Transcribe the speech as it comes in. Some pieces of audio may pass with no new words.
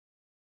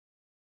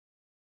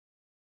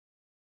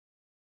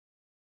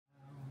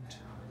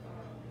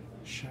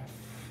chef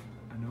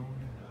and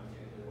owner.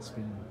 It's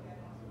been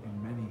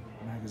in many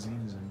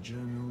magazines and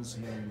journals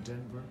here in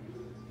Denver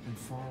and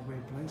faraway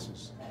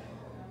places.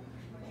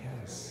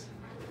 Yes,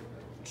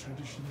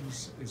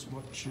 traditions is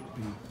what should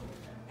be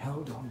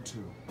held on to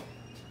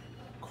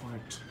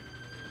quite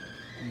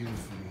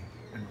beautifully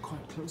and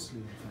quite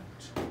closely, in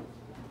fact,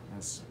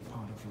 as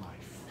part of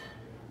life.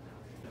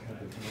 We have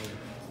the very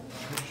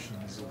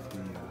traditions of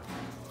the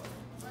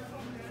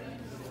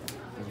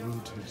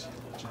rooted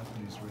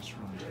Japanese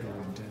restaurant here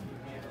in Denver.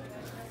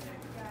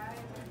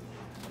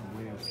 The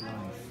way of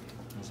life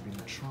has been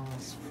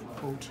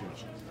transported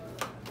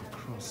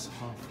across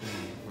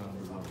halfway around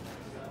the world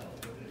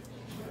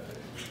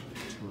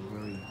to a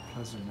very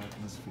pleasant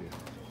atmosphere.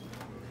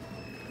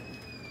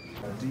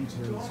 The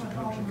details to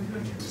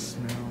contribute the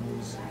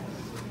smells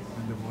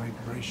and the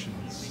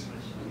vibrations,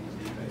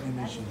 the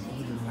energy of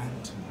the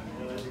lantern.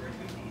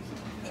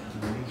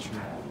 The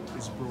nature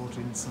is brought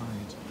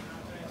inside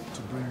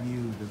to bring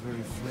you the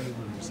very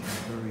flavors and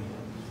very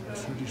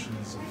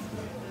traditions of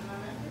the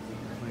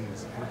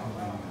place.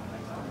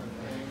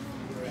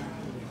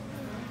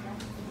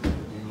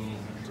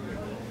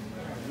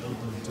 The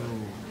old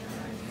dough.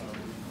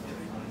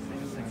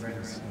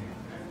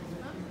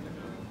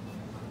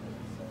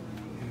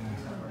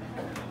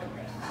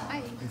 Hi.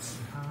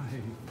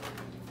 Hi.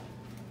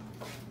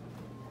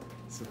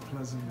 It's a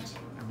pleasant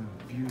and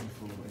a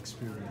beautiful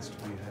experience to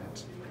be had.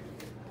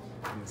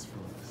 Yes, for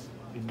us.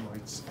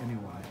 Invites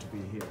anyone to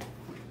be here.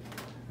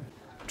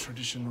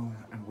 Traditional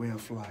and way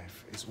of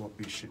life is what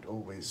we should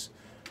always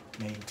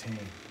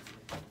maintain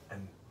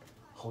and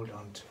hold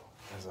on to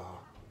as our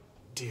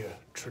dear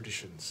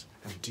traditions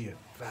and dear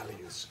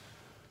values.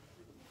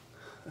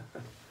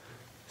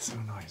 So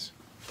nice.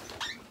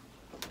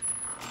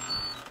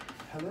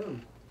 Hello.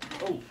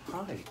 Oh,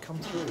 hi. Come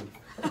through.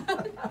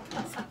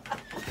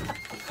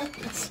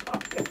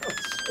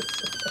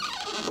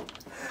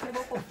 I've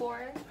up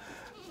before.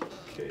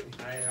 Okay.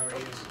 Hi, how are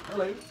you?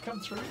 Hello. Come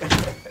through.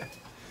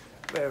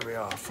 There we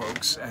are,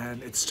 folks,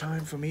 and it's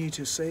time for me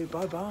to say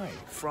bye-bye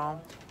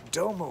from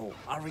Domo.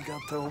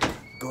 Arigato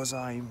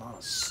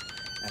gozaimasu.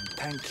 And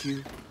thank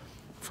you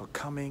for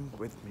coming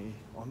with me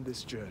on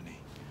this journey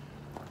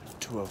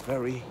to a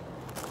very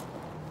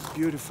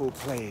beautiful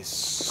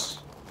place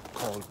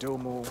called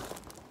Domo,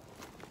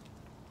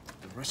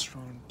 the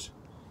restaurant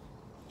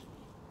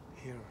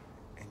here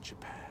in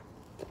Japan.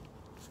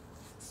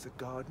 It's the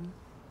garden.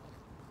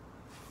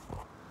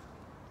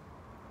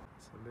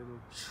 It's a little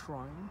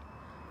shrine.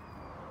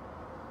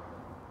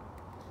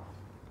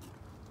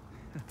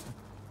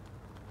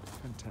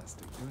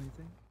 Fantastic, don't you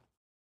think?